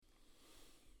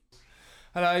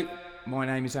Hello, my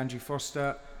name is Andrew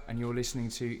Foster, and you're listening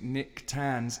to Nick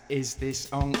Tan's Is This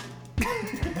On?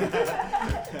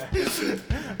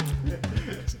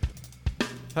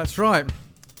 That's right.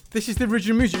 This is the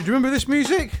original music. Do you remember this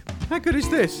music? How good is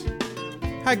this?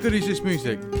 How good is this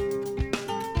music?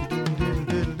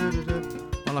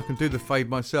 And I can do the fade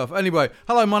myself. Anyway,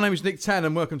 hello, my name is Nick Tan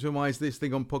and welcome to my Is This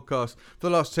Thing On podcast. For the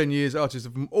last 10 years, artists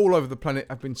from all over the planet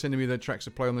have been sending me their tracks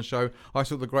to play on the show. I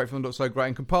sort the great from the not so great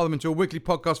and compile them into a weekly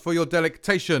podcast for your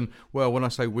delectation. Well, when I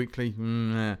say weekly,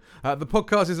 the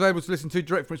podcast is available to listen to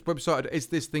direct from its website at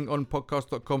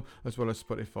isthisThingOnPodcast.com, as well as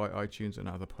Spotify, iTunes and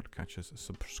other podcatchers.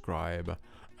 Subscribe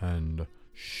and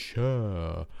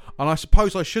share. And I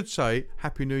suppose I should say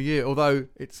Happy New Year, although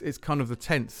it's kind of the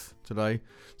 10th today,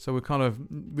 so we're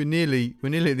nearly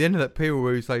at the end of that period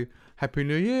where we say Happy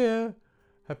New Year,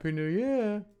 Happy New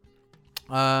Year.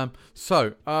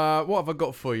 So what have I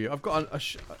got for you? I've got a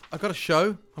show. I've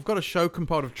got a show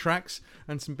compiled of tracks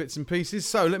and some bits and pieces.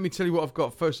 So let me tell you what I've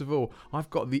got. First of all, I've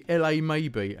got the LA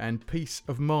Maybe and Peace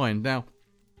of Mind. Now,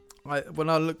 when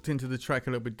I looked into the track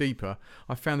a little bit deeper,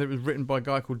 I found that it was written by a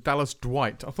guy called Dallas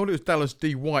Dwight. I thought it was Dallas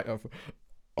D. White.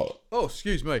 Oh,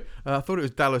 excuse me. I thought it was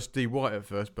Dallas D. White at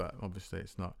first, but obviously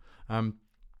it's not. And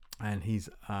he's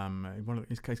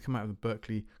he's come out of the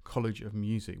Berklee College of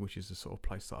Music, which is the sort of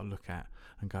place that I look at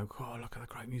and go, oh, look at the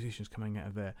great musicians coming out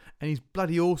of there. And he's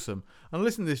bloody awesome. And I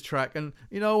listen to this track, and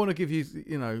I want to give you,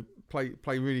 play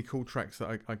really cool tracks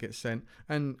that I get sent.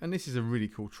 And this is a really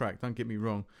cool track. Don't get me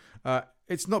wrong.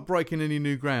 It's not breaking any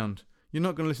new ground. You're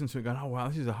not going to listen to it going, oh wow,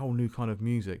 this is a whole new kind of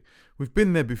music. We've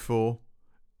been there before.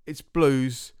 It's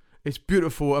blues. It's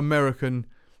beautiful American.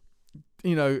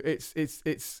 It's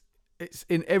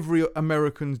in every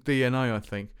American's DNA, I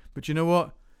think. But you know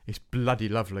what? It's bloody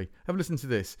lovely. Have a listen to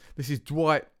this. This is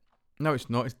Dwight. No, it's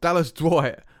not. It's Dallas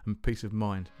Dwight and Peace of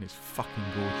Mind. And it's fucking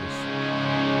gorgeous.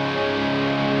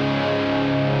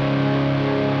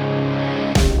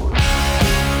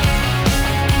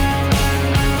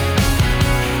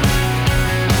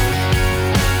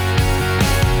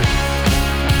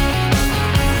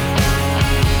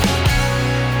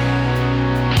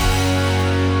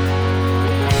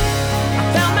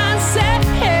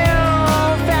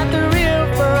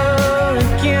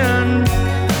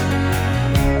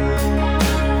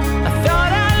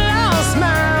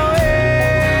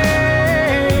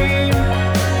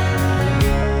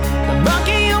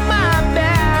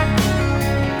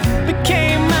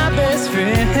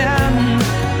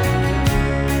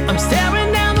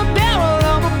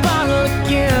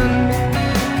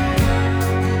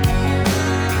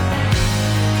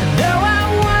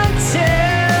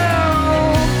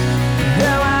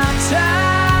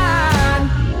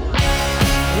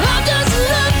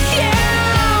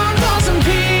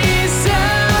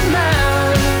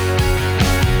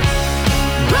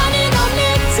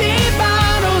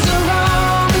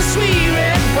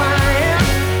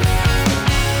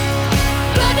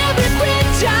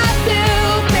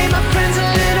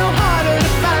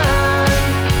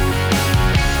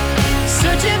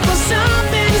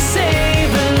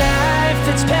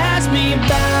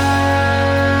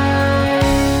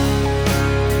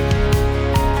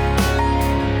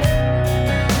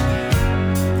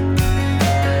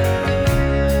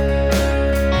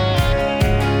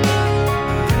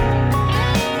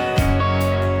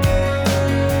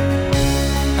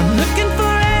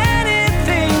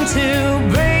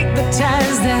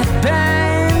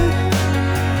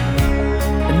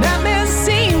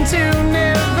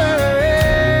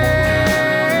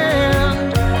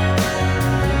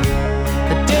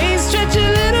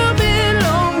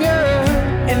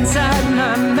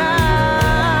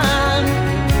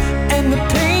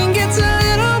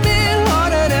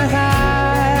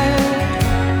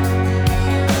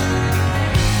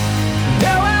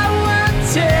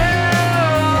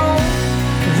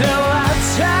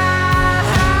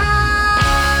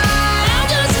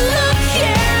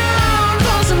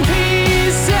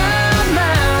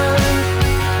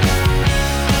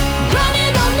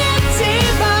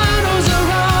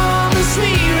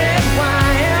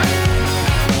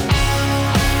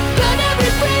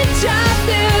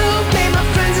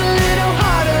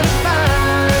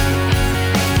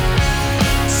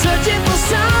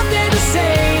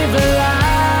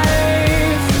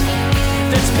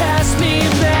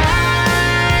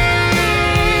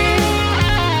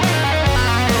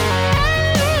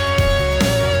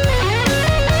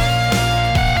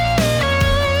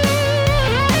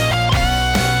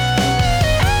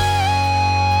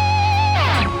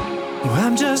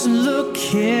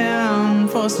 looking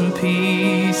for some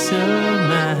peace of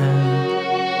mind,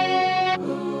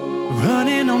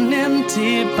 running on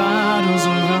empty bottles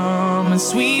of rum warm and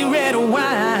sweet red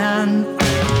wine.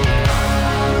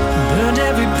 Burned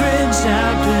every bridge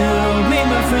I built, made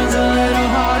my friends a little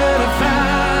harder to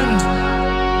find.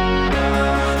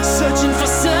 Searching for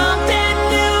something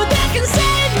new that can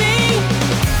save me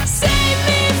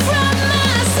from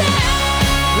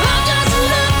myself. I'm just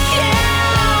looking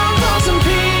for some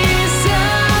peace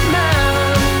of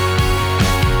mind.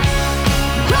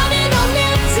 Running on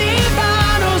empty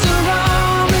bottles of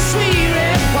rum and sweet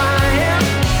red wine.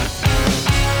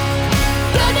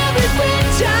 Burned every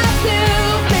bridge I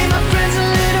built, made my friends a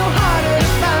little harder to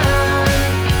find.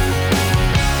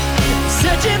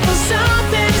 Searching for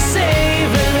something to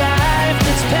save a life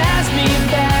that's passed me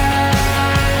by.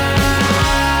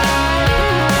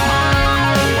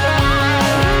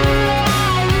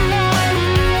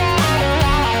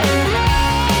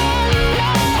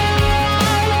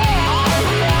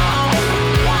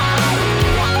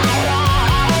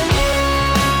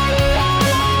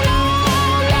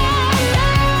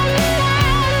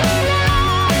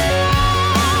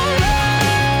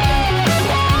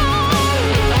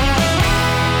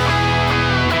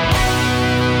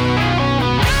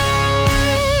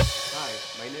 Hi,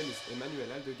 my name is Emmanuel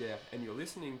Aldeguer, and you're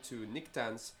listening to Nick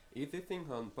Tan's Is This Thing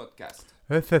On podcast.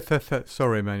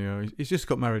 Sorry, Emmanuel. He's just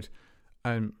got married.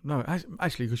 No,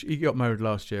 actually, because he got married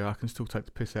last year, I can still take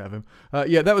the piss out of him.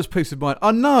 Yeah, that was Peace of Mind.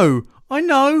 I know.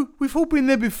 We've all been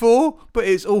there before, but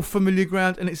it's all familiar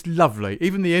ground and it's lovely.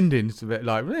 Even the ending's a bit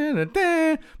like, but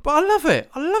I love it.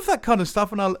 I love that kind of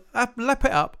stuff, and I'll lap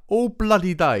it up all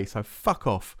bloody day. So fuck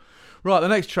off. Right, the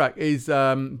next track is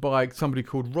by somebody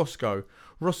called Roscoe.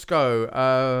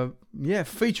 Roscoe,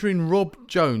 featuring Rob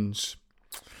Jones.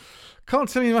 Can't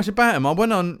tell you much about him. I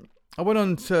went on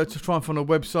to try and find a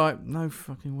website. No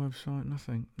fucking website,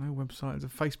 nothing. No website. There's a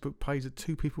Facebook page that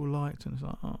 2 people liked, and it's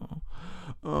like,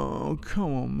 oh,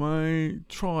 come on, mate.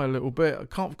 Try a little bit.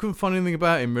 Couldn't find anything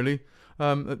about him really.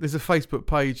 There's a Facebook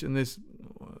page, and there's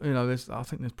I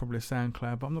think there's probably a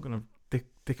SoundCloud, but I'm not going to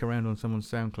dick around on someone's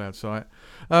SoundCloud site.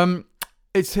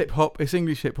 It's hip hop. It's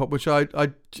English hip hop, which I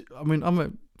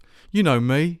mean, you know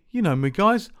me,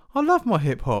 guys. I love my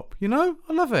hip hop. I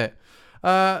love it.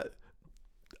 I'm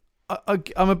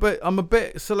a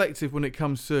bit selective when it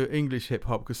comes to English hip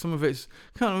hop, because some of it's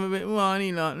kind of a bit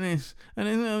whiny like this, and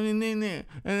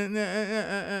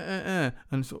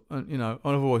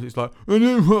otherwise it's like,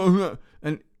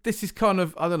 and this is kind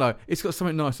of, I don't know, it's got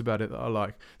something nice about it that I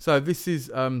like. So this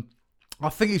is I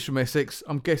think he's from Essex,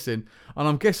 I'm guessing, and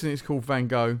I'm guessing it's called Van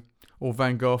Gogh or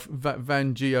Van Gogh,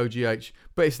 Van Gogh,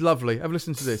 but it's lovely. Have a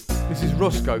listen to this. This is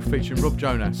Roscoe featuring Rob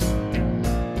Jonas.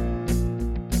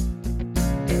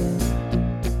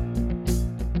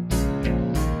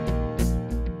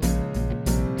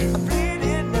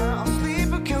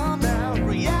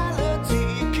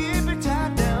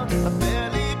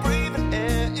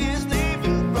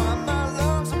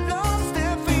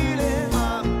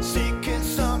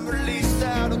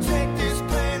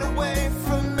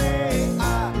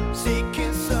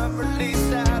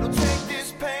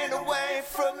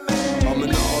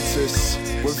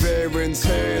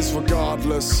 Tears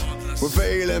regardless,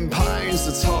 revealing pains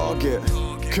to target,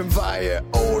 convey it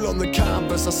all on the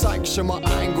canvas. I sanction my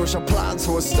anguish, I plan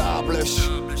to establish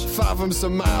fathoms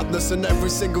of madness, and every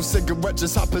single cigarette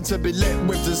just happened to be lit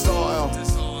with desire,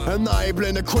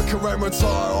 enabling a quicker and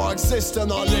retire. I exist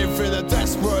and I live in a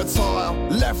desperate attire,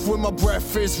 left with my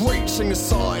breath is reaching a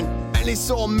sign. Any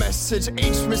sort of message,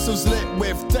 each missile's lit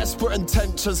with desperate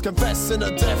intentions, confessing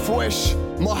a death wish.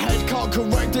 My head can't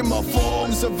correct in my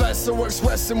forms, a vessel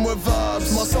expressing with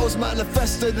verbs. My soul's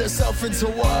manifested itself into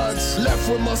words, left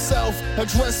with myself,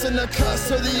 addressing the curse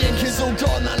till the ink is all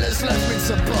gone and it's left me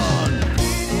to burn.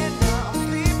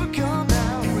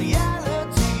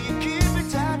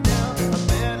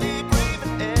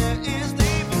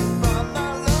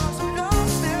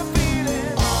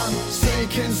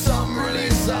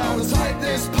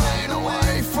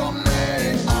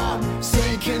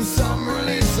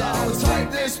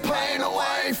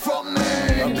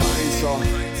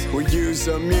 We use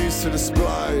a muse to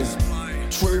display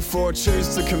truth or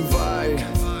choose to convey.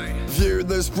 View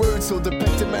this brutal,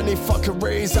 depicting many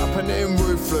fuckeries happening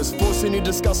ruthless, forcing you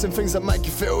discussing things that make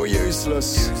you feel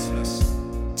useless.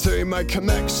 To make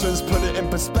connections, put it in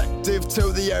perspective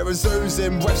till the air is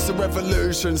oozing. Breaths of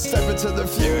revolution, step into the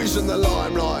fusion, the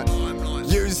limelight.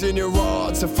 Using your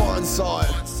art to find sight,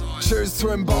 choose to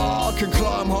embark and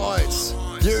climb heights.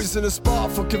 Using a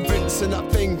spark for convincing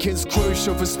that thinking's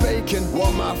crucial for speaking.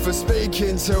 One mouth for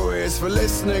speaking, 2 ears for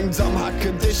listening. Dumb hack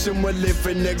condition we're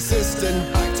living, existing.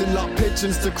 Acting like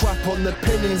pigeons to crap on the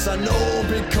opinions. I know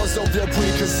because of your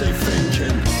preconceived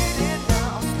thinking.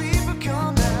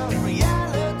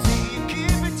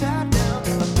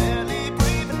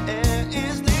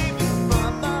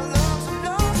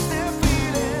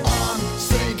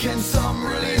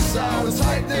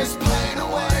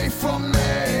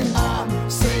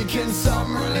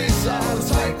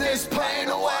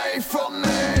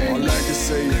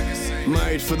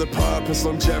 for the purpose,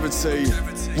 longevity.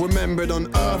 Remembered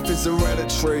on earth is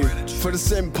hereditary. For the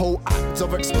simple act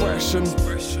of expression.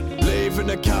 Leaving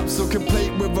the capsule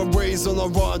complete with a reason I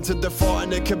run to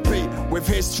define and compete with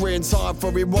history and time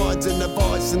for rewinding the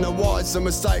vice and the wise and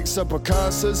mistakes are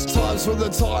precursors. Times when the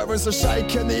tyrants are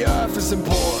shaking, the earth is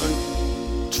important.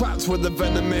 Trapped where the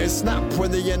venom is, snap where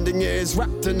the ending is.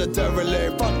 Wrapped in a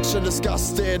derelict, function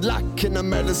disgusted, lacking the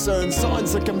medicine.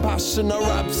 Signs of compassion are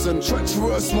absent.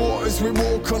 Treacherous waters we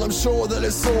walk on, I'm sure that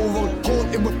it's all wrong.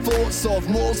 Haunted with thoughts of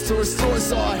morals to restore.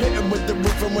 So I hit 'em with the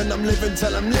rhythm when I'm living,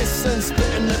 tell 'em listen.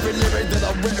 Spitting every lyric that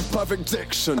I've written, perfect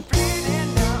diction.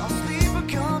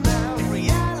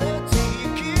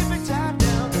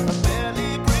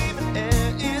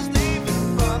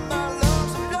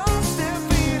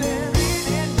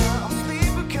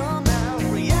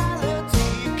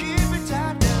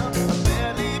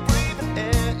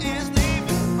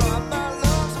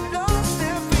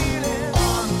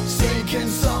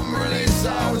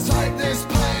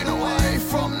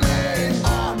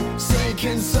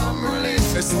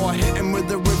 So I hit him with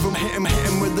the rhythm, hit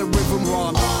him with the rhythm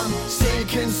run. I'm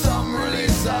seeking some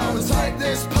release, I will take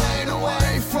this pain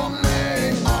away from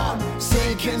me. I'm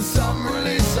seeking some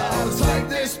release, I will take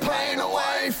this pain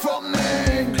away from me.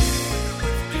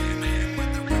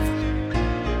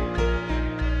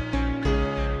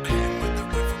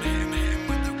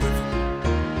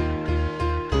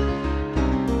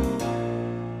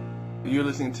 You're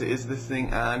listening to Is This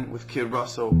Thing On with Kid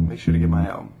Russell. Make sure to get my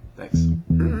album. Thanks.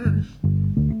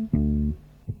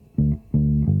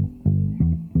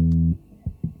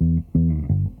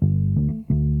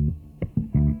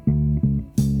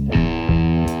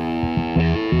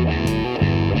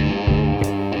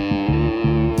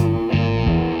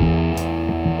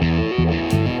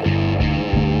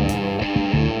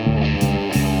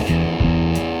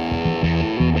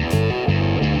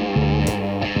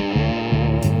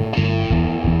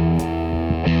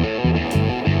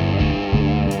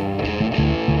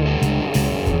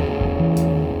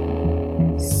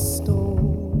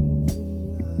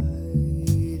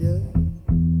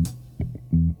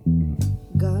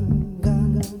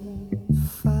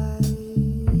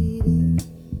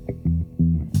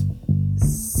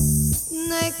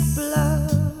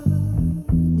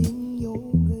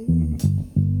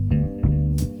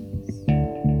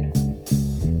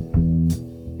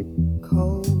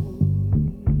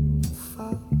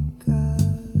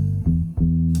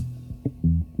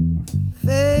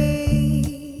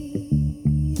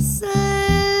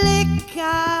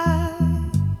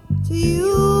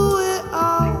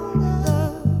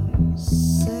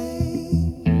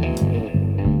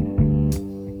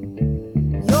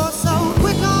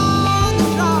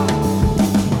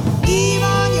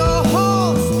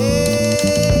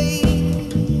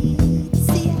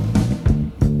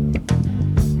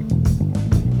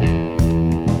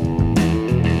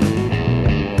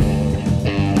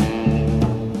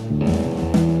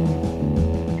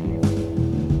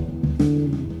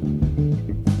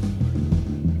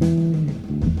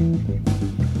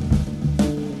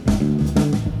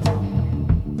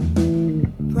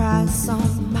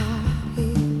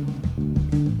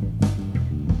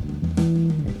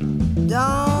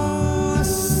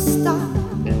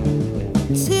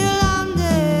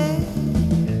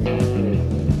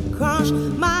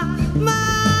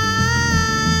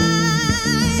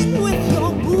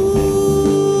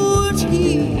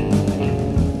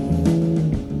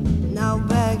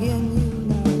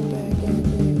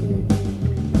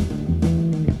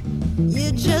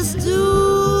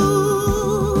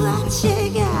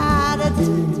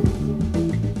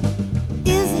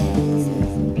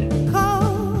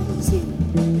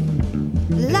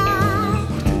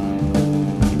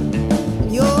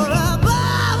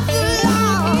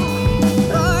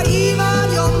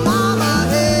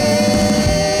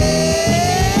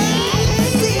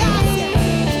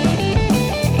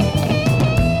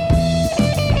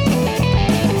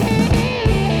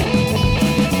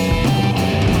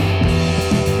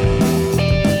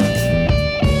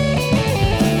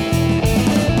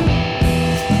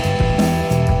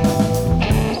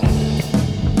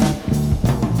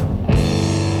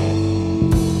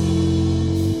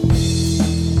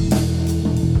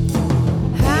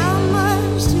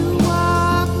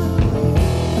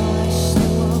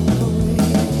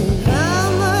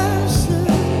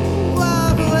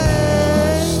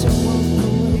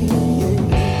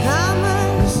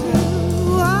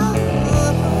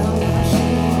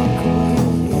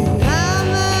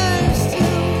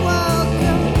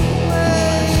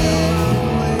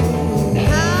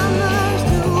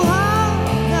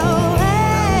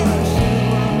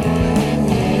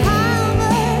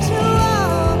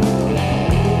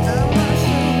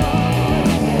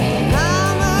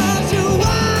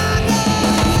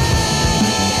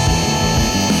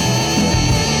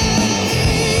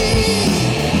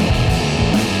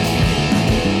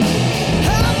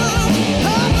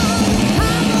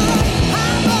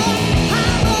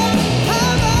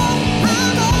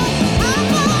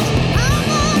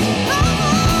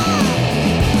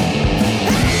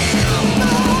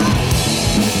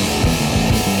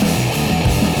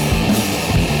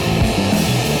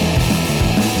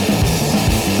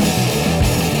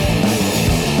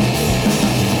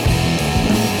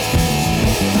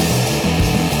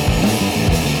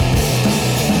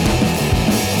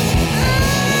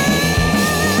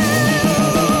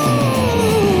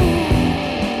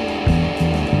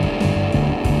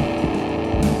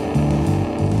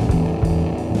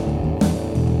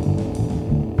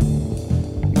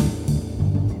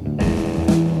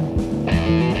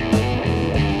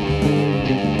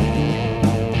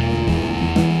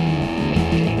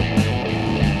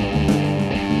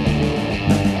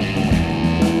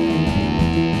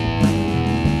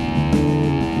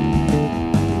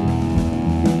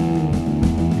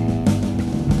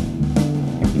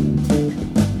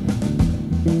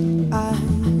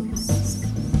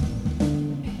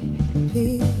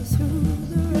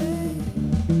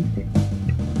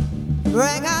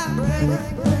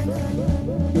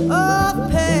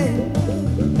 of pain,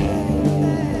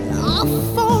 all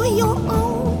for your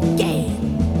own gain.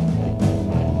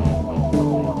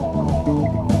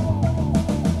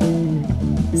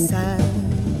 Sad,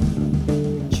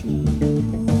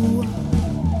 true,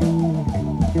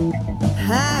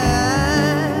 hand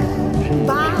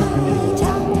by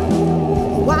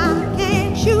time. Why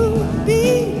can't you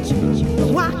be?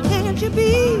 Why can't you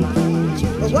be?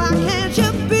 Why can't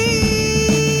you be?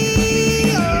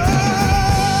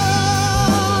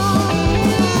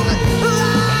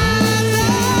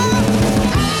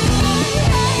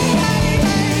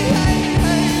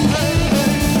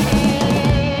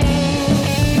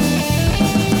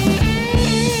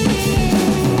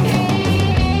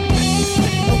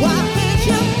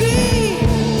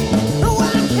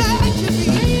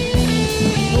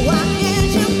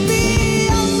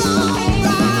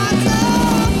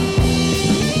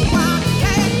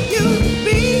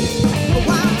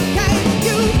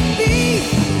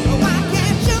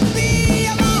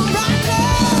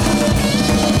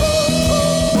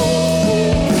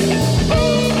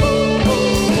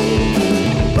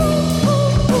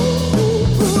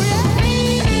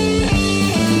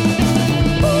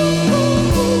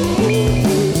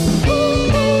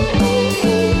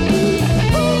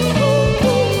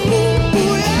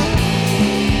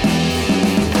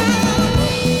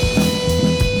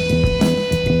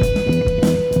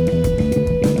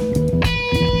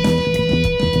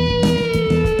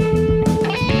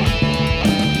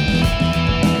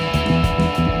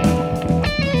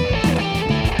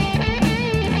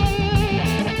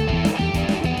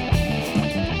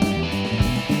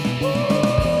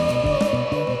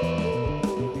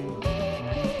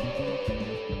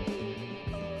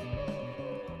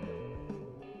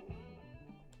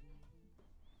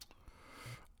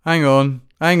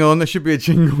 Hang on, there should be a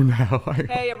jingle now.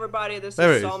 Hey everybody, this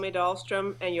There is it is. Salmi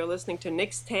Dahlstrom, and you're listening to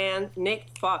Nick Tan. Nick,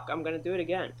 fuck, I'm gonna do it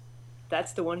again.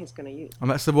 That's the one he's gonna use.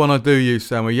 And that's the one I do use,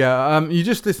 Samuel. Yeah, you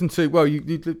just listened to, well, you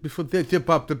before,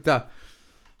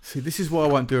 see, this is why I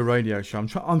won't do a radio show.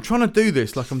 I'm trying to do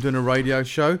this like I'm doing a radio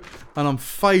show, and I'm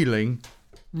failing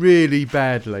really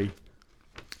badly.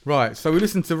 Right, so we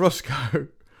listened to Roscoe,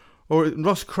 or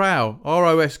Ross Crow,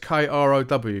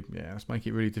 Roskrow. Yeah, let's make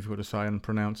it really difficult to say and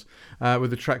pronounce.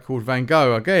 With a track called Van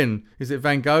Gogh. Again, is it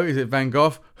Van Gogh? Is it Van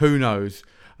Gogh? Who knows?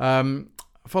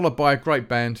 Followed by a great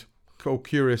band called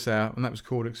Curious Hour, and that was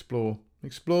called Explore.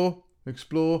 Explore,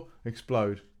 explore,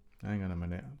 explode. Hang on a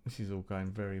minute. This is all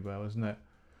going very well, isn't it?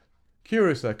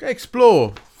 Curious Hour.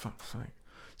 Explore. Fuck's sake.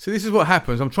 See, this is what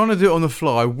happens. I'm trying to do it on the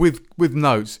fly with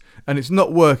notes, and it's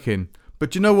not working.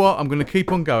 But you know what? I'm going to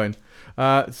keep on going.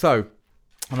 And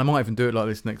I might even do it like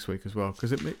this next week as well,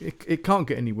 because it can't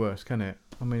get any worse, can it?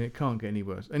 I mean, it can't get any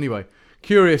worse. Anyway,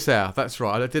 Curious Hour, that's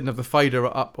right. I didn't have the fader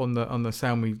up on the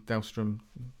Salmi Dahlstrom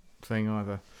thing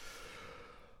either.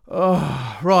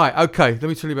 Oh, right, okay. Let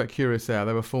me tell you about Curious Hour.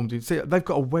 They were formed in... See, they've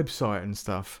got a website and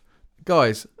stuff.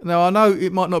 Guys, now I know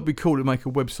it might not be cool to make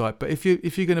a website, but if you're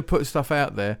going to put stuff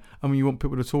out there and you want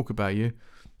people to talk about you,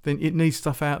 then it needs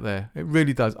stuff out there. It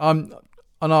really does.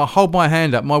 And I'll hold my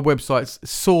hand up. My website's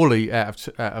sorely out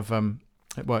of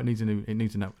well, it needs an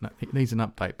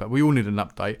update, but we all need an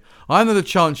update. I haven't had a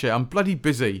chance yet. I'm bloody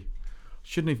busy.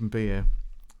 Shouldn't even be here.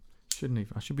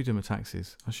 I should be doing my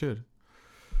taxes. I should.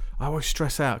 I always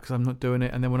stress out because I'm not doing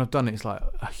it, and then when I've done it, it's like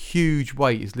a huge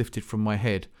weight is lifted from my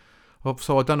head.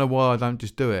 So I don't know why I don't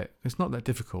just do it. It's not that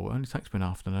difficult. It only takes me an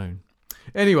afternoon.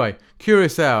 Anyway,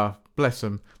 Curious Hour, bless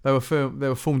them. They were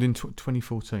formed in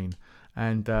 2014.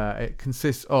 And it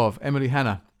consists of Emily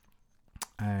Hanna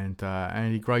and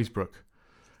Andy Graysbrook,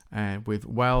 and with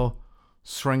Wal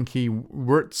Schrenke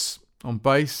Wirtz on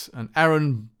bass and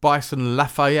Aaron Bison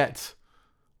Lafayette.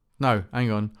 No,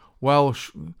 hang on. What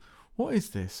is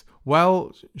this?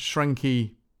 Wal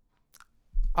Schrenke.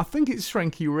 I think it's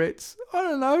Schrenke Ritz. I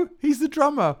don't know. He's the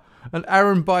drummer. And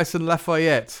Aaron Bison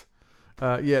Lafayette.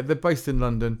 Yeah, they're based in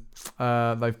London.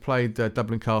 They've played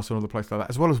Dublin Castle and other places like that,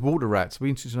 as well as Water Rats. We're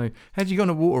interested to know, how did you go on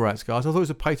to Water Rats, guys? I thought it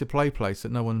was a pay-to-play place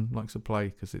that no one likes to play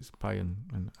because it's pay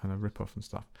and a rip-off and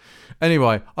stuff.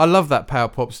 Anyway, I love that power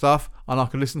pop stuff, and I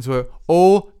can listen to it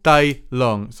all day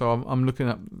long. So I'm looking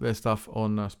up their stuff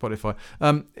on Spotify.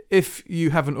 If you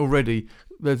haven't already,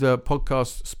 there's a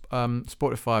podcast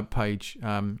Spotify page,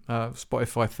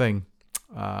 Spotify thing.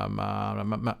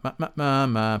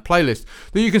 Playlist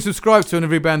that you can subscribe to, and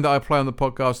every band that I play on the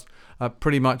podcast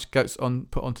pretty much gets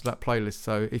put onto that playlist.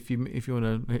 So if you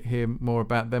want to hear more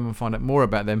about them and find out more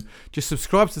about them, just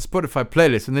subscribe to the Spotify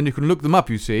playlist, and then you can look them up,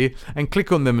 you see, and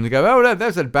click on them and go, oh,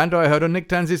 there's that band I heard on Nick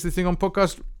Tan's Is This Thing on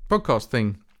podcast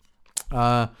thing,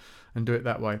 and do it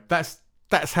that way. That's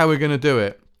how we're going to do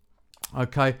it.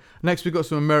 Okay, next we've got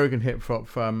some American hip hop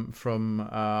from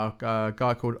a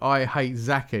guy called I Hate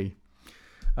Zaki.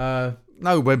 No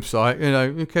website,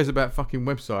 who cares about fucking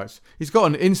websites? He's got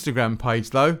an Instagram page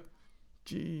though.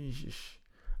 Jesus.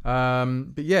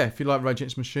 But yeah, if you like Rage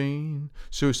Against the Machine,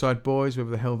 Suicide Boys,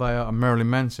 whoever the hell they are, and Marilyn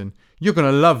Manson, you're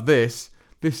gonna love this.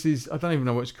 This is, I don't even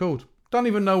know what it's called.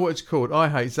 I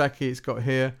Hate Zaki. It's got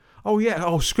here. Oh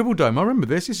yeah, Scribble Dome. I remember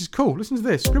this. This is cool. Listen to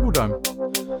this. Scribble Dome.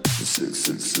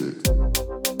 666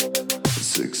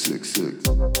 666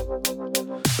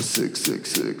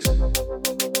 666.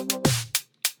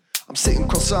 I'm sitting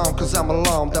cross-armed cause I'm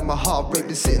alarmed that my heart rate.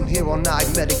 Been sitting here all night,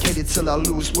 medicated till I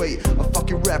lose weight. A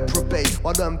fucking reprobate,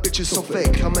 why them bitches so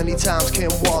fake? How many times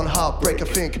can one heart break? I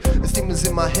think there's demons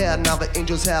in my head, now the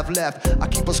angels have left. I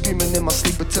keep on screaming in my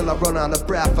sleep until I run out of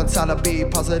breath. I'm trying to be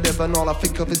positive and all I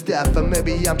think of is death. And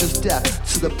maybe I'm just deaf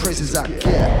to the praises I get.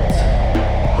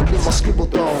 And in my scribble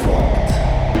dome,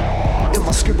 in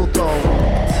my scribble dome,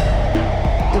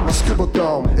 in my scribble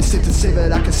dome, it's safe to say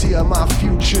that I can see all my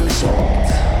futures.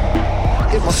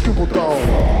 In my scribble dome,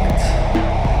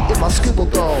 in my scribble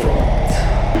dome,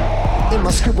 in my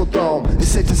scribble dome, it's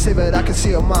safe to say that I can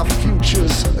see all my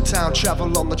futures. A time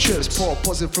travel on the chips, pour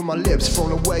poison from my lips,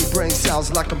 thrown away brain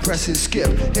cells like I'm pressing skip.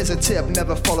 Here's a tip,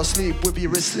 never fall asleep with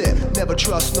your wrist lit. Never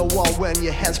trust no one when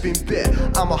your hand's been bit.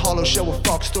 I'm a hollow shell with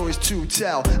fuck stories to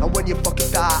tell. And when you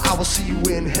fucking die, I will see you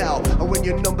in hell. And when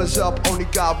your number's up, only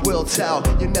God will tell.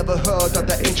 You never heard that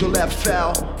the angel that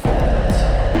fell.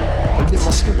 In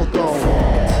my scribble dome,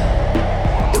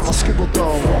 in my scribble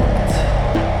dome,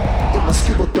 in my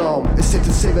scribble dome, it's safe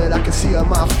to say that I can see all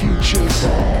my futures.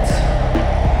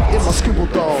 In my scribble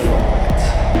dome,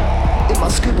 in my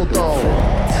scribble dome,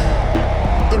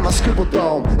 in my scribble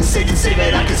dome, it's safe to say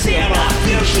that I can see all my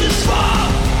futures.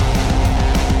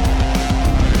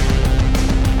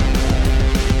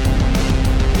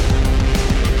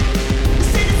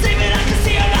 It's safe to say that I can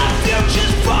see all my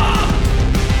futures.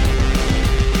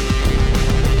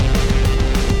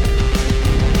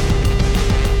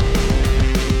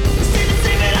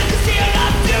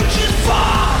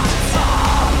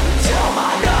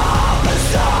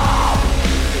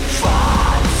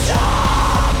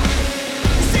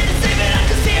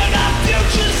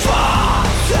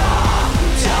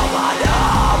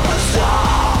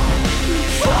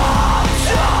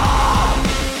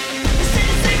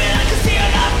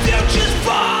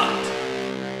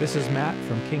 This is Matt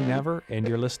from King Never, and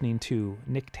you're listening to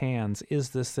Nick Tan's Is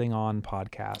This Thing On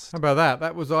podcast. How about that?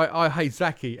 That was I Hate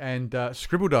Zaki and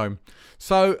Scribble Dome.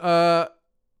 So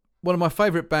one of my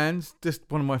favourite bands,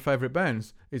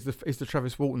 is the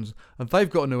Travis Waltons, and they've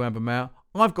got a new album out.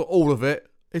 I've got all of it.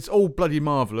 It's all bloody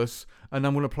marvellous, and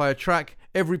I'm going to play a track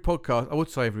every podcast. I would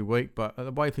say every week, but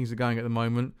the way things are going at the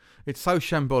moment, it's so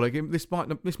shambolic. This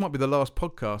might be the last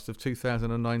podcast of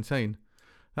 2019.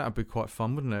 That would be quite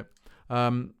fun, wouldn't it?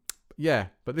 Yeah,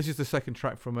 but this is the second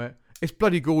track from it. It's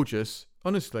bloody gorgeous.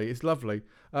 Honestly, it's lovely.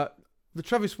 The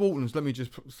Travis Waltons, let me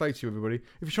just say to you, everybody,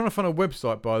 if you're trying to find a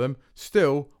website by them,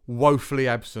 still woefully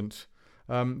absent.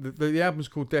 The album's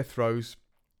called Death Throes,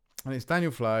 and it's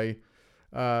Daniel Flay,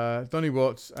 Donny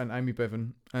Watts, and Amy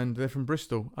Bevan, and they're from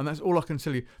Bristol. And that's all I can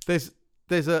tell you. There's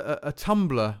a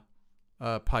Tumblr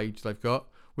page they've got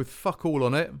with fuck all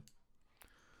on it.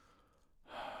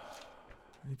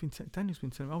 Daniel's been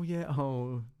telling me, yeah.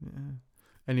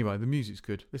 Anyway, the music's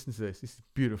good. Listen to this. This is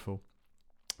beautiful.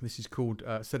 This is called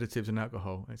Sedatives and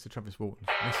Alcohol. It's the Travis Walton.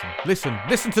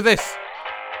 Listen to this.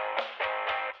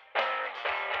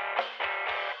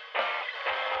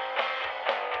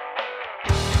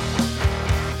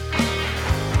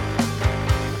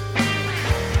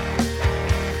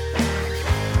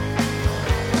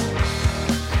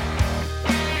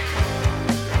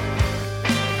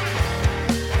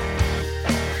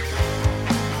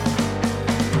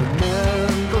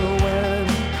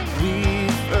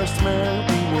 Met,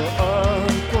 we were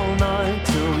up all night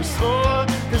to restore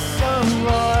the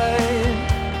sunlight.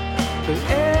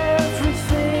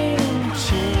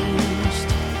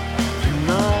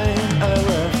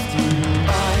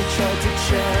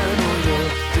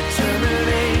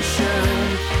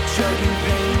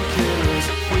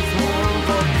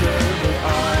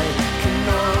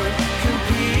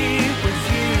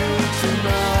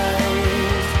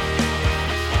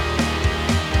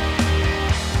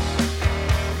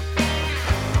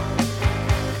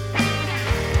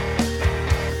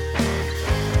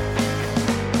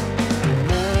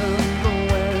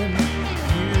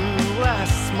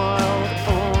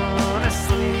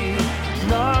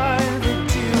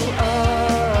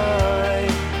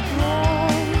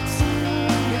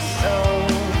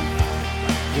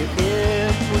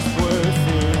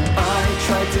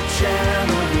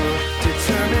 channel your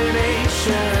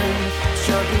determination,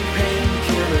 chugging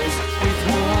painkillers with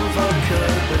warm vodka,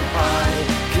 but I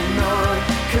cannot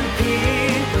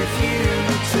compete with you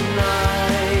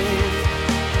tonight.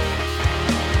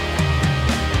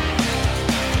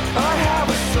 I have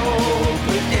a soul,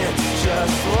 but it's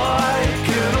just like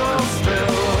an oil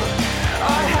spill.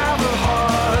 I have a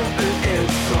heart, but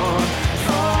it's on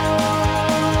fire.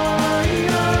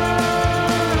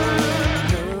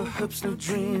 No hopes, no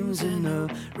dreams, and no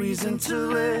reason to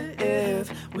live.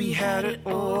 We had it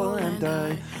all, and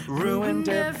I ruined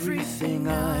everything.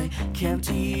 I can't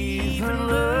even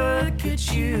look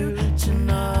at you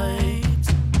tonight.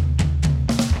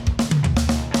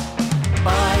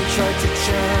 I tried to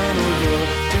channel your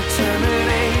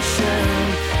determination,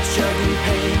 chugging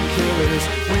painkillers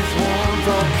with warm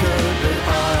vodka, but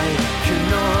I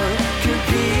cannot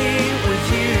compete with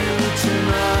you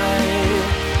tonight.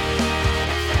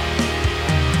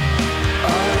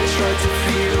 I tried to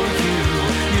feel you,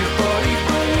 your body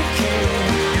breaking,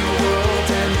 your world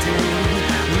ending,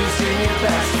 losing your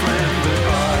best friend, but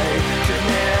I could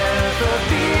never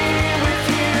be with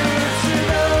you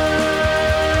tonight.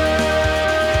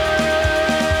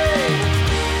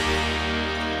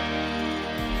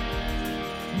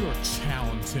 You're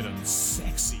talented and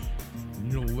sexy. And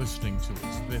you're listening to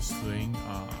Is This Thing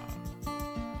On?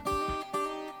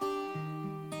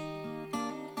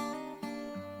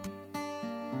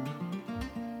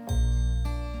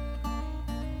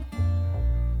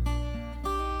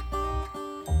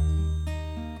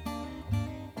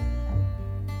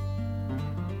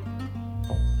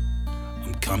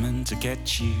 I'm coming to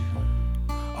get you.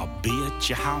 I'll be at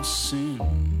your house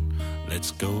soon.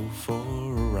 Let's go for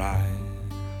a ride.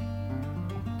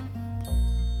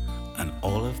 And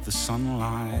all of the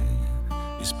sunlight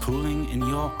is pooling in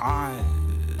your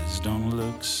eyes. Don't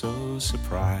look so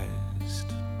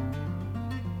surprised.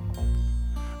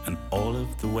 And all of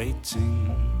the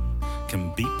waiting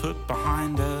can be put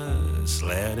behind us.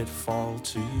 Let it fall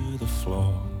to the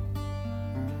floor.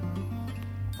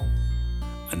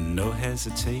 And no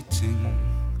hesitating,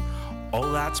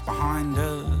 all that's behind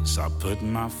us. I put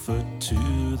my foot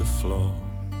to the floor.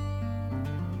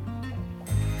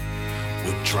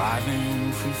 We're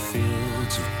driving through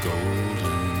fields of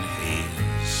golden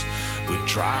haze. We're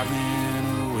driving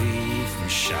away from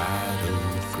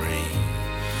shadowed grey.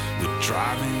 We're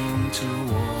driving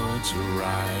towards a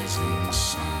rising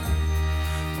sun.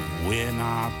 But we're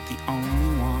not the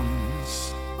only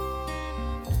ones.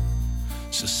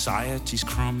 Societies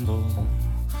crumble,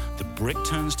 the brick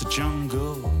turns to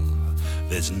jungle.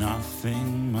 There's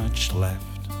nothing much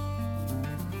left.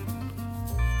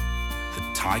 The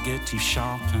tiger teeth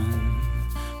sharpen,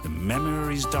 the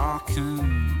memories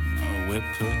darken. We're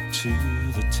put to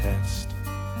the test.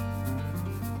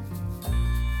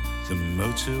 The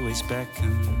motorways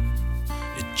beckon.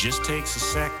 It just takes a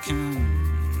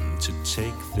second to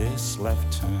take this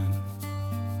left turn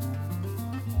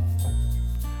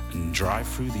and drive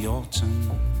through the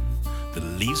autumn. The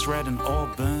leaves red and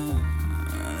auburn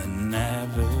and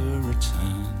never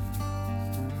return.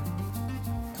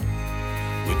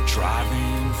 We're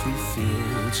driving through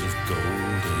fields of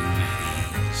golden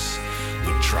haze.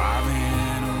 We're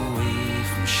driving away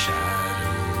from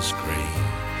shadows grey.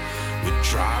 We're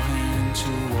driving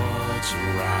towards a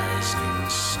rising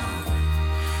sun.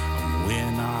 And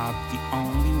we're not the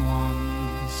only ones.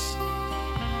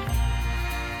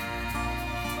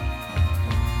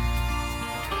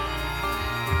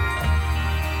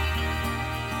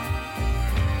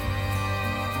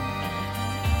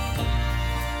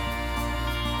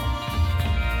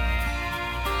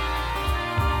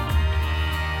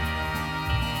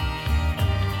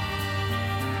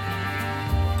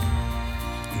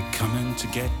 To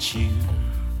get you,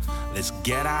 let's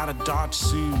get out of Dodge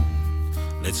soon.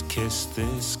 Let's kiss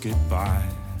this goodbye.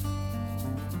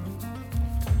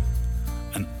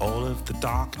 And all of the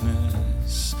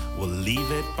darkness, we'll leave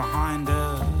it behind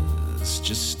us.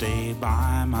 Just stay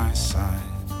by my side.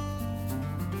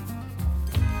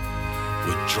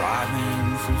 We're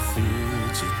driving through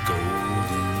fields of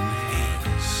golden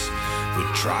haze.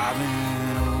 We're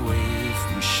driving away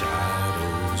from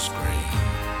shadows grey.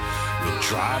 We're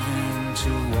driving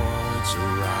towards a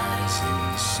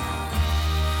rising sun.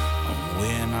 And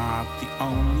we're not the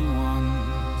only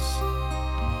ones.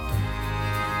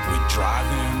 We're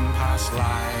driving past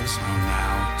lives hung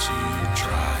out to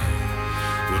dry.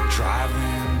 We're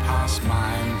driving past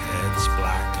mine heads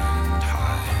black and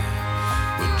high.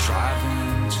 We're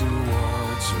driving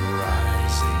towards a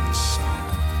rising sun.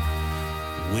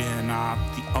 We're not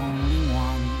the only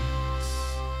ones.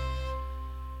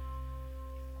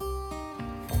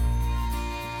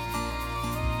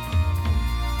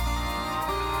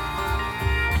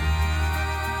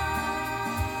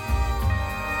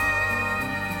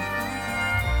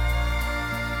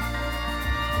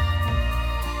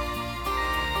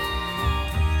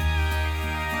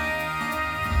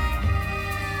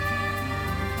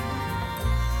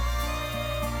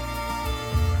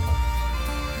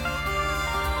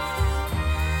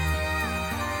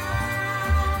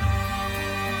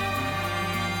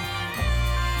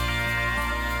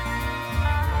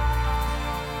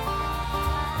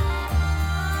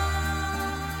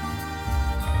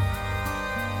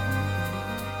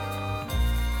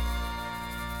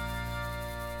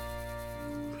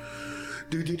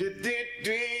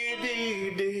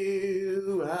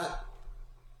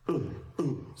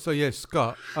 So yeah,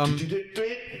 Scott.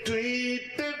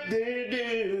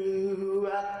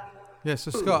 Yeah,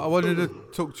 so Scott, I wanted to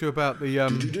talk to you about the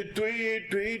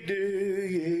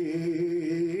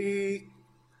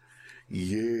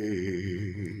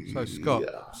So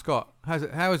Scott,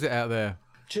 how is it out there?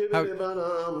 No,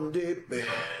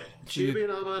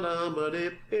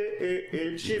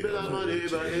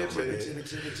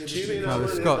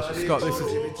 Scott,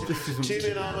 this isn't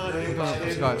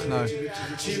Scott,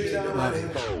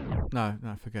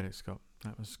 no, forget it, Scott.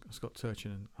 That was Scott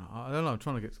Turchin, and I don't know, I'm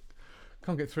trying to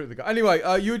can't get through the guy. Anyway,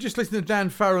 you were just listening to Dan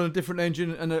Farrell on a different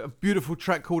engine and a beautiful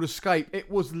track called Escape.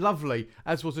 It was lovely,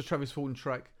 as was the Travis Fulton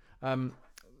track.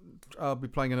 I'll be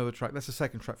playing another track. That's the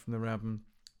second track from their album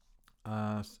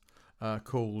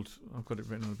called, I've got it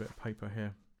written on a bit of paper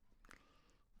here.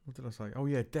 What did I say? Oh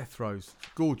yeah, Death Rose.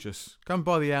 Gorgeous. Go and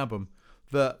buy the album,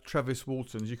 the Travis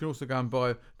Waltons. You can also go and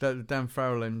buy the Dan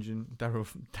Farrell engine.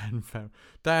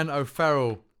 Dan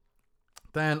O'Farrell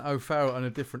and a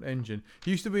different engine.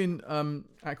 He used to be in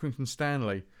Accrington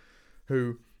Stanley,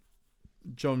 who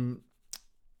John,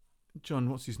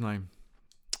 what's his name?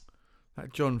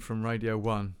 That John from Radio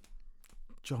 1.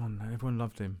 John, everyone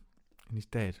loved him. And he's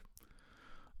dead.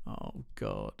 Oh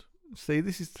God. See,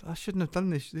 I shouldn't have done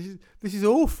this. This is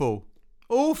awful.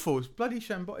 Awful. It's bloody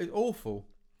shambolic. It's awful.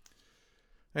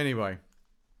 Anyway,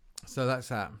 so that's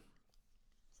that.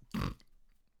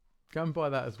 Go and buy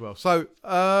that as well. So,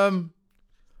 I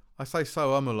say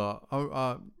so I'm a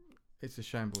lot. It's a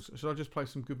shambles. Should I just play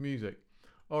some good music?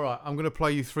 All right, I'm going to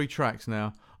play you 3 tracks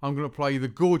now. I'm going to play you the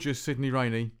gorgeous Sydney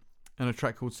Rainey and a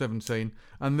track called 17.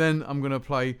 And then I'm going to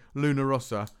play Luna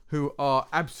Rossa, who are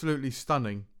absolutely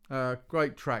stunning.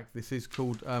 Great track. This is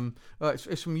called,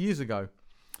 it's from years ago,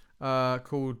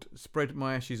 called Spread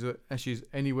My Ashes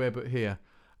Anywhere But Here.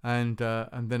 And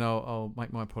then I'll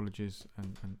make my apologies.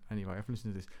 And anyway, I've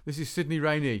listened to this. This is Sydney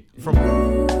Rainey from...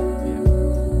 Yeah.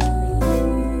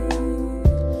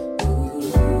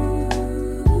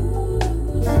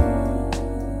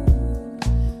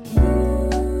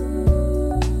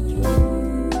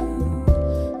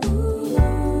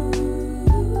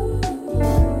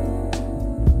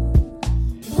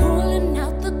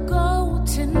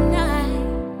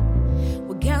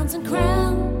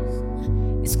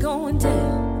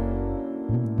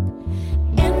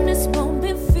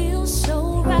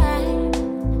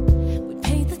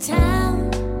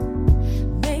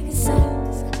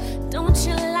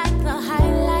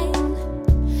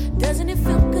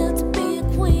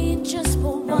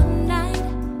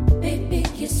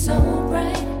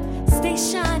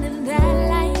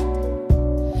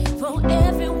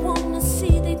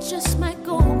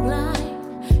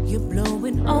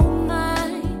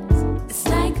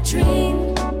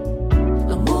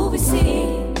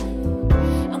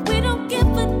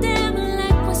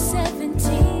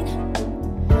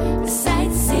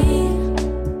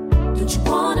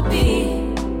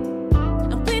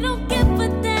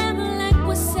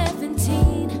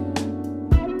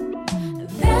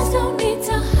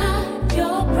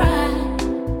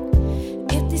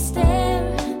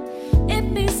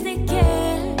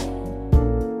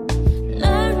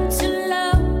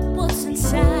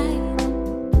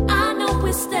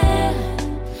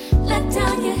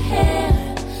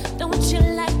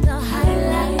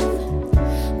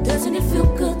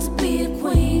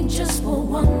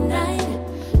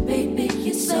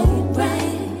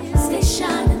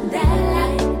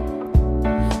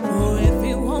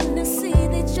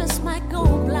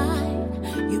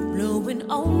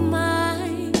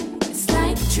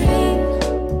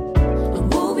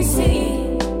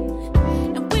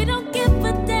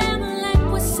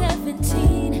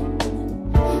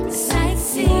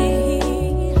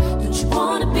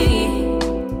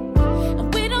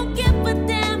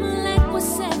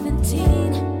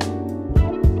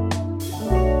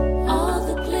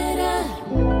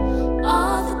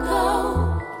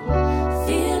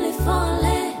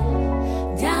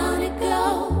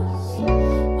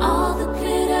 All the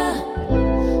glitter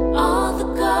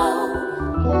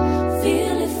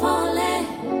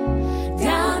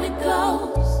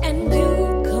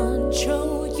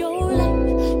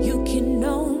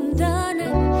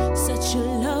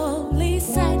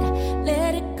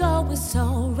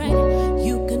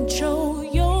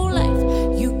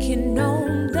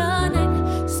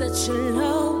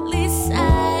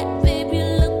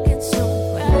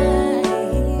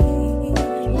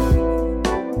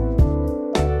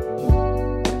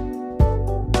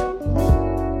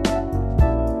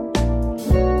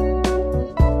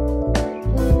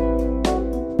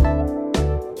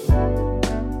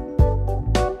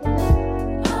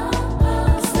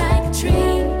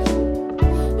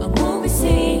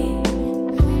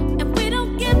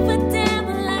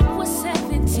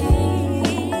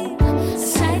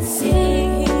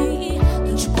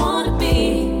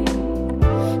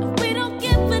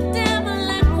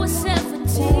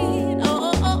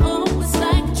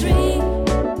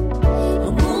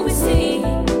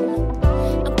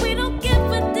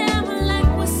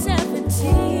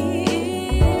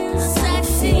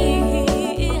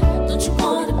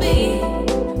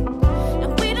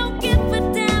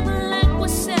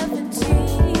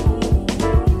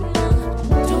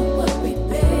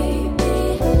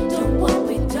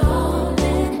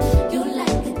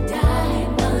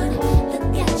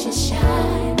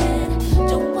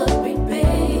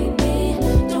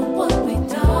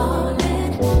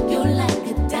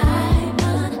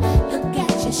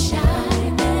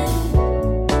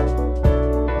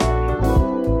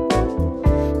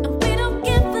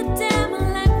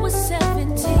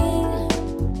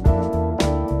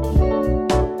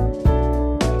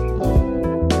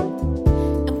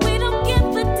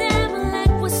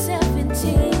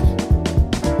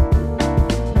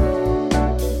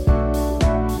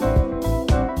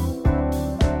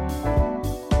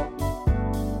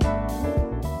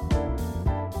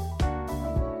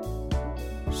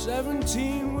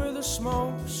 17 with a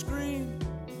smoke screen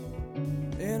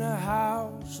in a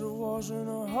house that wasn't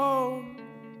a home.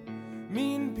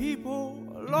 Meeting people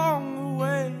along the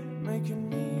way, making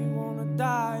me wanna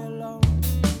die alone.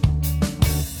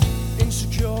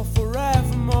 Insecure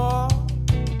forevermore,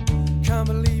 can't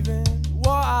believe in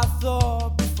what I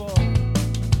thought before.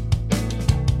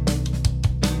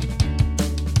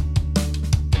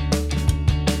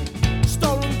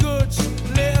 Stolen goods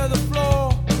litter the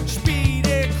floor, speed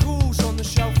it cools on the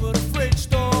shelf of the fridge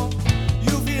door.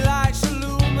 UV lights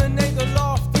illuminate the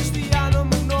loft as the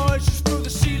animal noises through the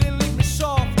ceiling leave me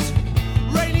soft.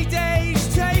 Rainy days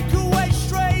take away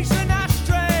strays and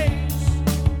ashtrays.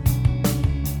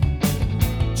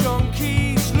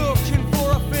 Junkies looking for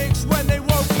a fix when they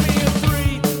woke me at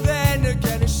 3, then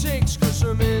again at 6, 'cause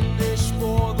I'm in this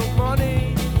for the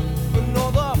money but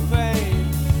not the fame.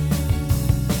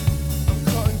 I'm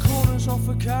cutting corners off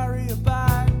of carrier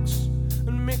bags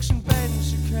and mixing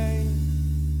benzocaine.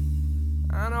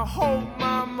 And I hope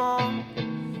my mom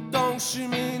don't see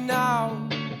me now.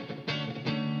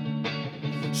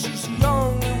 She's the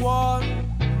only one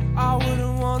I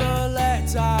wouldn't wanna let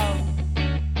down.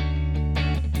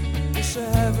 It's a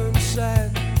heaven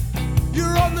sent.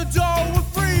 You're on the door with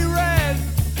free rent.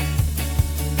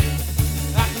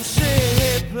 I can sit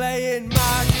here playing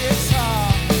my guitar,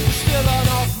 still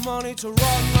enough money to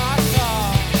run my car.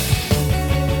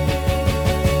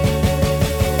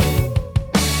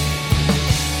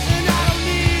 And I don't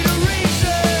need a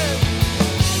reason.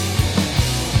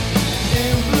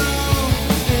 In blue,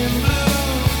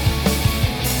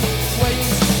 waiting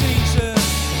for season.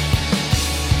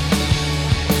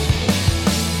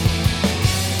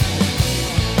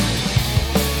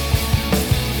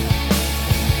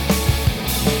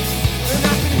 And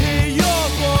I can hear your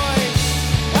voice,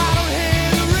 I don't hear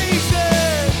the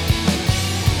reason.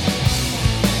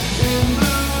 In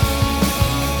blue,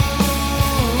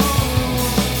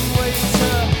 waiting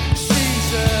for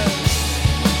season.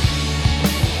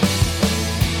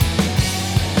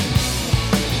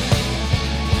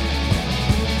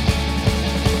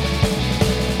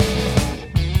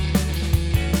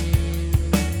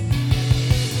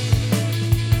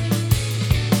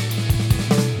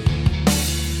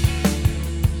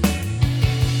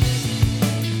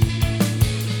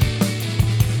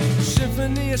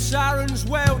 Symphony of sirens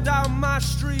wail down my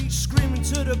street, screaming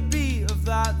to the beat of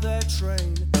that their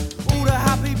train. All the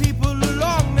happy people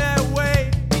along their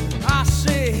way. I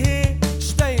sit here,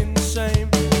 staying the same.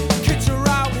 Kids are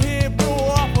out here,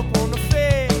 brought up upon the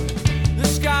fear. The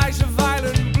skies are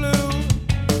violent blue,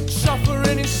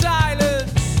 suffering in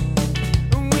silence.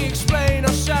 And we explain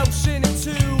ourselves in it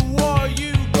too. What are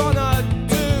you gonna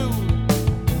do?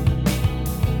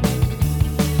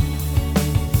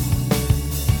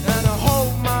 And I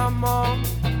hope my mom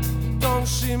don't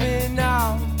see me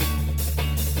now.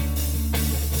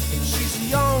 She's the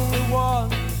only one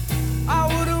I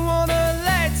wouldn't wanna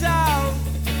let down.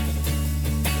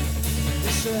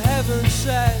 It's a heaven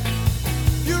sent.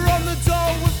 You're on the door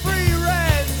with free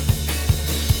rent.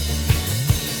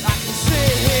 I can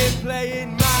sit here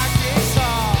playing my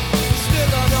guitar,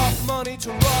 still enough money to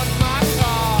run my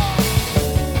car.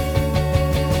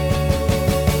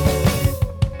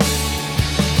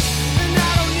 And I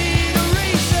don't need a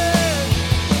reason.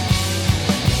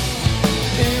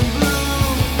 In blue,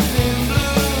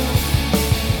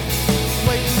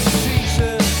 waiting for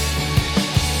season.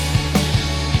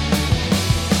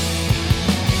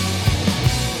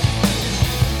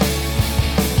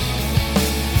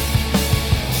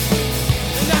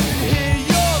 And I can hear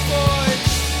your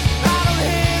voice, I don't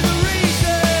hear the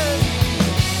reason.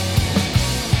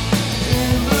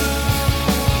 In blue,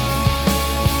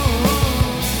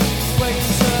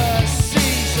 waiting for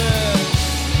season.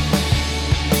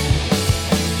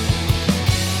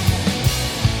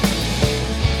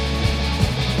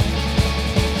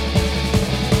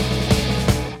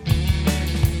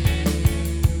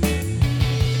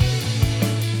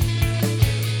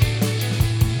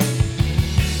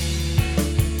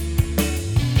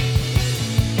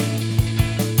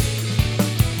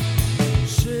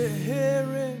 Sit here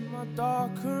in my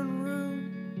darkened room,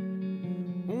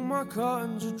 all my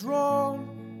curtains are drawn.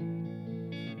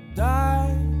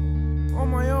 Die on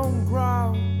my own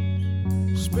ground,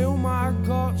 spill my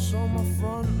guts on my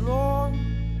front lawn.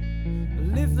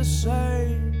 Live the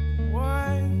same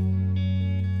way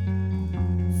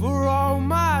for all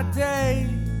my days,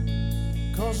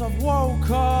 'cause I've woke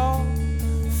up,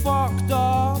 fucked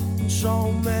up in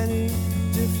so many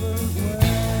different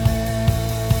ways.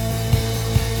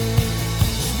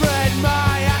 Spread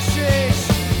my ashes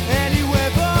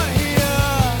anywhere but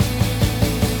here.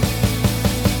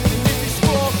 And if it's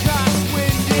forecast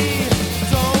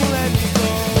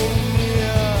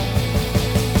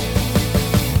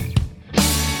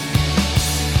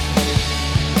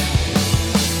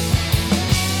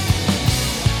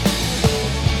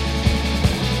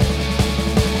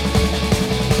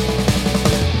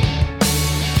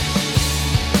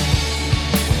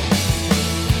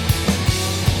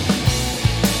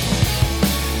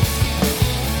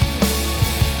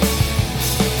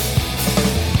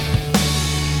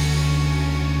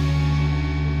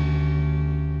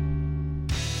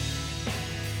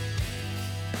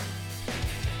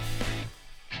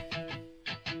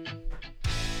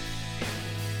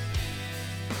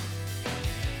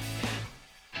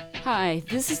Hi,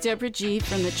 this is Deborah G.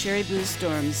 from the Cherry Blue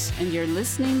Storms, and you're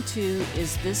listening to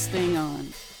Is This Thing On?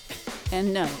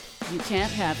 And no, you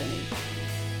can't have any.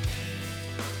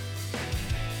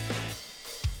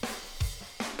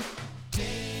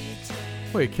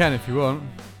 Well, you can if you want.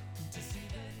 If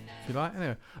you like,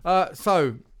 anyway.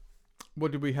 So,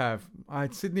 what did we have? I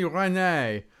had Sydney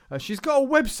Rene. She's got a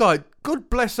website. God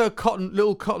bless her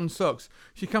little cotton socks.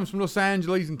 She comes from Los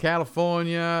Angeles in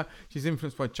California. She's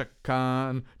influenced by Chaka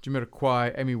Khan,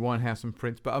 Jamiroquai, Amy Winehouse and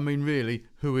Prince. But I mean, really,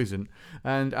 who isn't?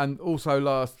 And also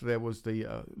last, there was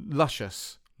the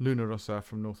luscious Luna Rossa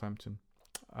from Northampton.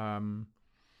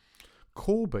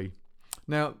 Corby.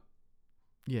 Now,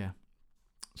 yeah.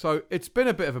 So it's been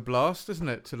a bit of a blast, isn't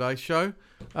it, today's show?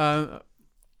 I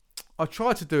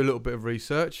tried to do a little bit of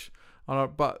research,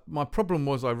 but my problem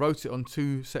was I wrote it on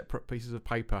 2 separate pieces of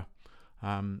paper.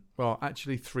 Well,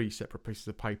 actually 3 separate pieces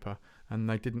of paper, and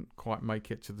they didn't quite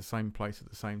make it to the same place at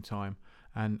the same time.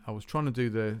 And I was trying to do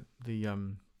the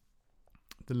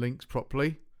links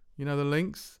properly. You know the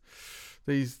links?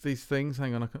 These things.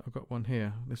 Hang on, I've got one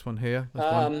here. This one here.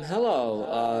 Hello.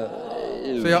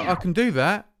 See, I can do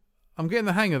that. I'm getting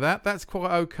the hang of that. That's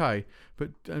quite okay. But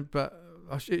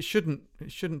it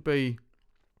shouldn't be.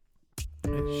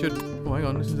 It should. Oh, hang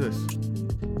on. Listen to this.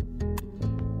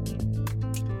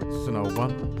 This is an old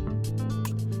one.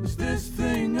 Is this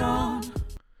thing on?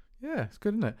 Yeah, it's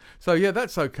good, isn't it? So yeah,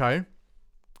 that's okay.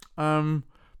 But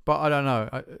I don't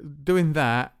know. Doing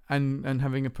that and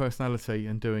having a personality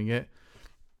and doing it,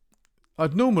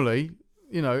 I'd normally,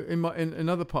 you know, in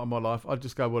another part of my life, I'd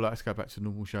just go, well, let's go back to the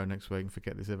normal show next week and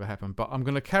forget this ever happened. But I'm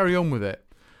going to carry on with it.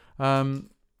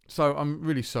 So I'm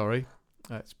really sorry.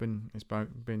 It's been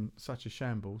such a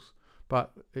shambles,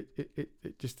 but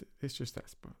it's just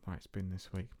that's the way it's been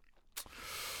this week.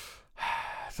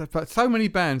 But so many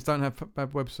bands don't have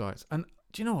websites, and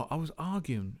do you know what? I was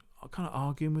kind of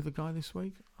arguing with a guy this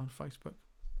week on Facebook.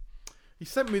 He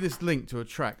sent me this link to a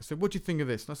track. I said, "What do you think of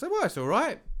this?" And I said, "Well, it's all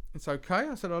right. It's okay."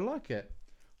 I said, "I like it.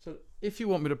 So if you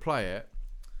want me to play it,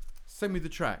 send me the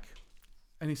track."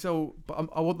 And he said, "Oh, but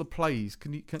I want the plays.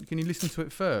 Can you listen to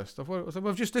it first?" I said, "Well,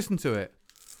 I've just listened to it."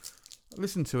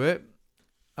 Listen to it,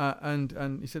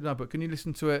 and he said, "No, but can you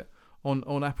listen to it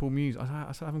on Apple Music?"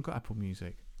 I said, "I haven't got Apple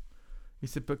Music." He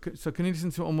said, so can you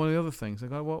listen to it on one of the other things?" I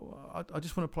go, "Well, I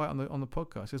just want to play it on the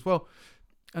podcast." He says, "Well,"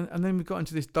 and then we got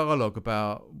into this dialogue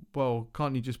about, well,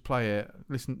 can't you just play it?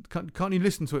 Listen, can't you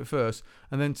listen to it first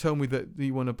and then tell me that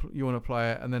you want to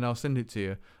play it, and then I'll send it to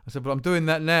you? I said, "But I'm doing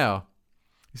that now."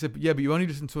 He said, "Yeah, but you only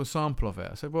listen to a sample of it."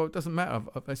 I said, "Well, it doesn't matter.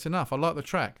 It's enough. I like the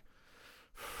track."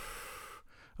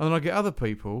 And then I get other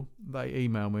people, they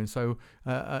email me and so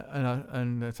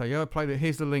and they say, "Yeah, I played it.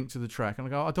 Here's the link to the track." And I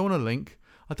go, "I don't want a link.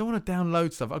 I don't want to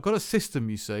download stuff. I've got a system,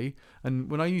 you see. And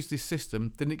when I use this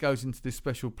system, then it goes into this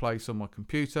special place on my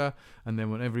computer. And then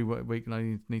when every week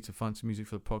I need to find some music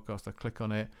for the podcast, I click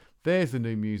on it. There's the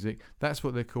new music. That's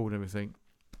what they're called and everything."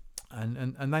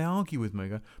 And they argue with me.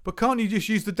 Go, "But can't you just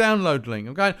use the download link?"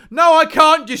 I'm going, "No, I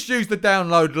can't just use the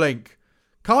download link.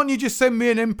 Can't you just send me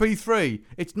an MP3?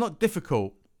 It's not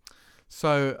difficult."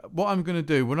 So what I'm going to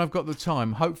do, when I've got the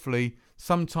time, hopefully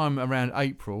sometime around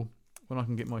April, when I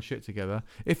can get my shit together.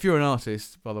 If you're an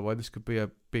artist, by the way, this could be a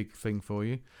big thing for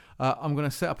you. I'm going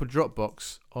to set up a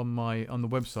Dropbox on the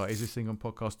website,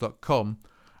 isthisThingOnPodcast.com,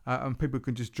 and people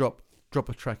can just drop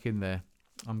a track in there.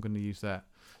 I'm going to use that.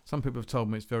 Some people have told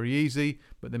me it's very easy,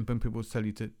 but then when people tell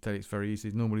you it's very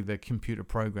easy, normally they're computer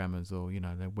programmers or, you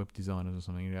know, they're web designers or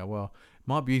something. You go, well, it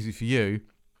might be easy for you.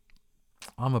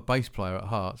 I'm a bass player at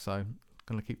heart, so I'm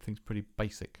going to keep things pretty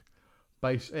basic.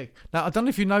 Now, I don't know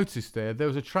if you noticed there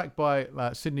was a track by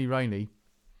Sydney Rainey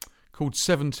called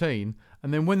 17,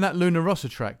 and then when that Luna Rossa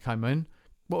track came in,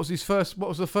 what was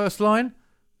the first line?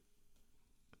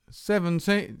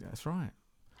 17. That's right.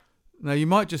 Now, you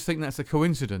might just think that's a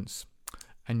coincidence,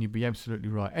 and you'd be absolutely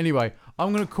right. Anyway,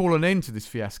 I'm going to call an end to this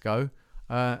fiasco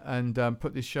and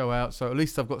put this show out, so at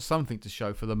least I've got something to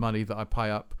show for the money that I pay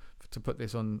up to put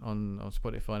this on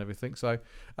Spotify and everything. So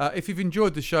if you've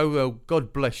enjoyed the show, well,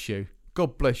 God bless you.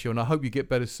 God bless you, and I hope you get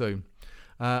better soon.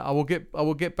 I will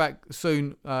get back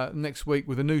soon next week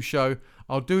with a new show.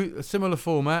 I'll do a similar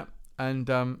format, and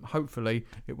hopefully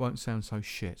it won't sound so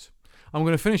shit. I'm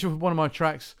going to finish with one of my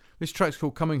tracks. This track's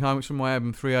called Coming Home. It's from my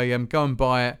album 3am. Go and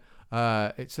buy it.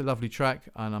 It's a lovely track,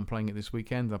 and I'm playing it this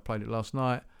weekend. I played it last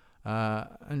night,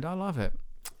 and I love it.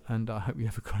 And I hope you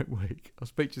have a great week. I'll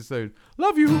speak to you soon.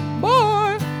 Love you.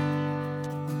 Bye.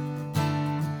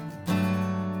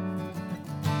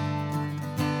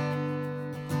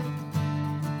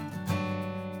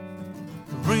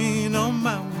 Rain on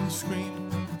my windscreen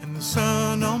and the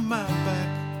sun on my back.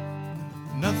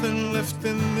 Nothing nothing left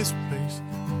in this place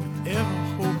that ever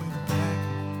hold me back.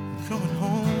 I'm coming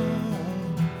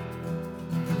home.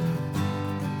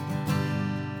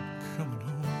 Coming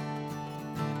home.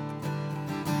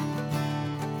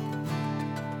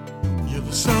 You're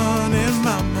the sun in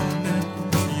my morning.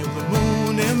 You're the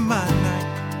moon in my night.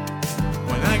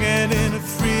 When I get in at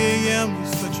 3 a.m.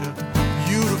 it's such a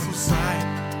beautiful sight.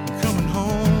 I'm coming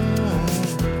home.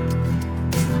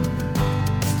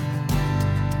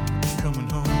 Coming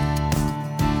home.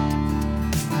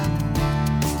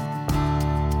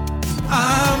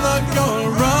 I'm not gonna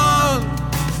run.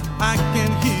 I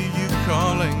can hear you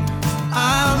calling.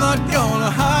 I'm not gonna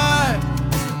hide.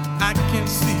 I can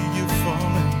see you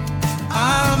falling.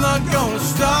 I'm not gonna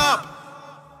stop.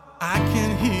 I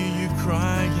can hear you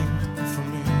crying for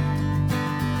me.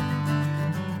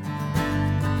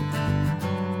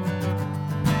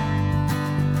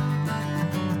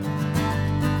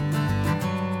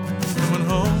 Coming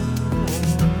home.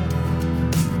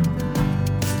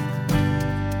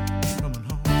 Coming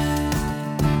home.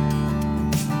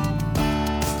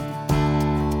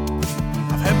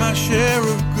 I've had my share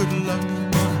of good luck,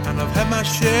 and I've had my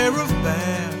share of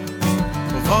bad.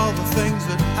 Of all the things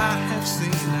that I have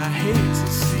seen, I hate to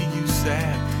see you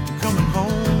sad. I'm coming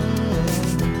home.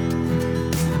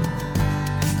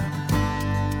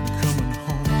 Coming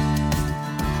home.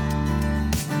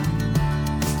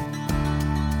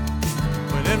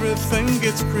 When everything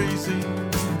gets crazy,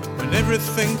 when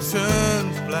everything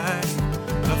turns black,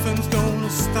 nothing's gonna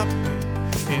stop me,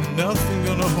 ain't nothing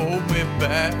gonna hold me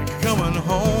back. Coming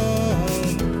home.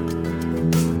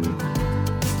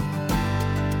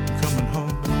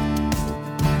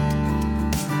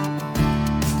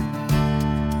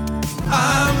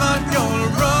 I'm not gonna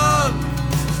run.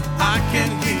 I can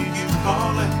hear you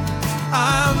calling.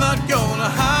 I'm not gonna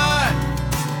hide.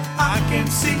 I can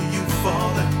see you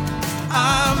falling.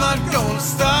 I'm not gonna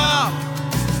stop,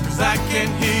 'cause I can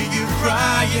hear you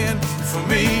crying for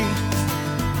me.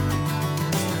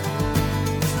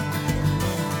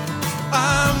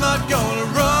 I'm not gonna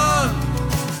run.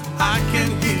 I can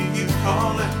hear you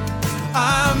calling.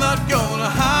 I'm not gonna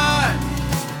hide.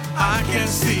 I can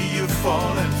see you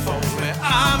falling for me.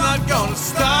 I'm not gonna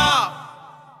stop.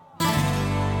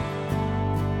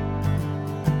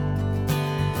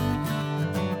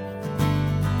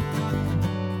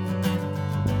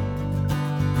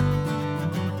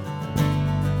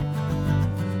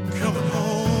 Coming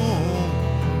home.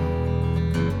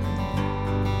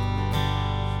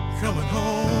 Coming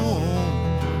home.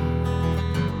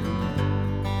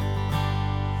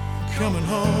 Coming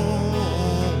home.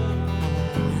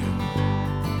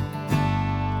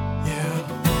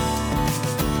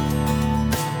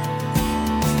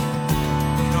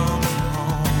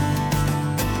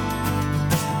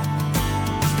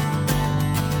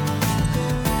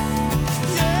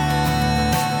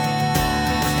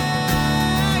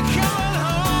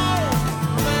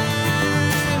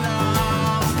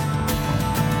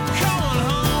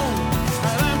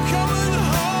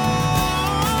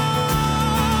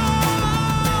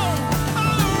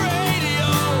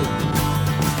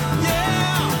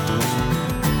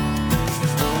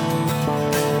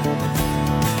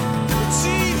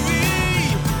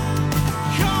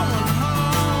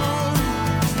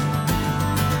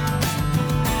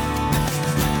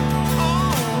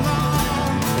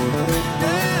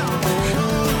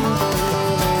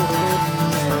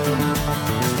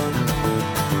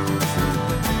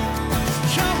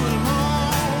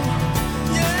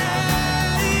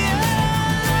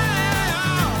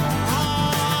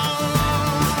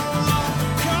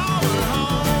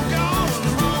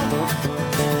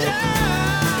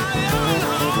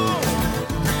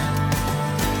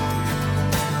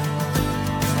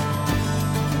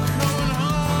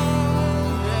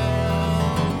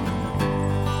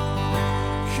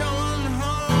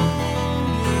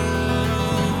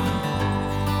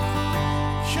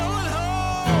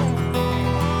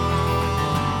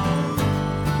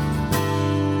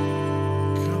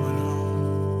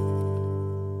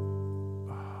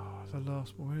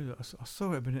 I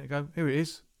saw it a minute ago. Here it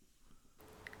is.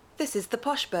 This is the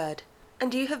Posh Bird,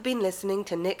 and you have been listening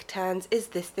to Nick Tan's Is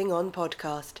This Thing On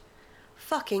podcast.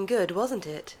 Fucking good, wasn't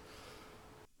it?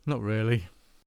 Not really.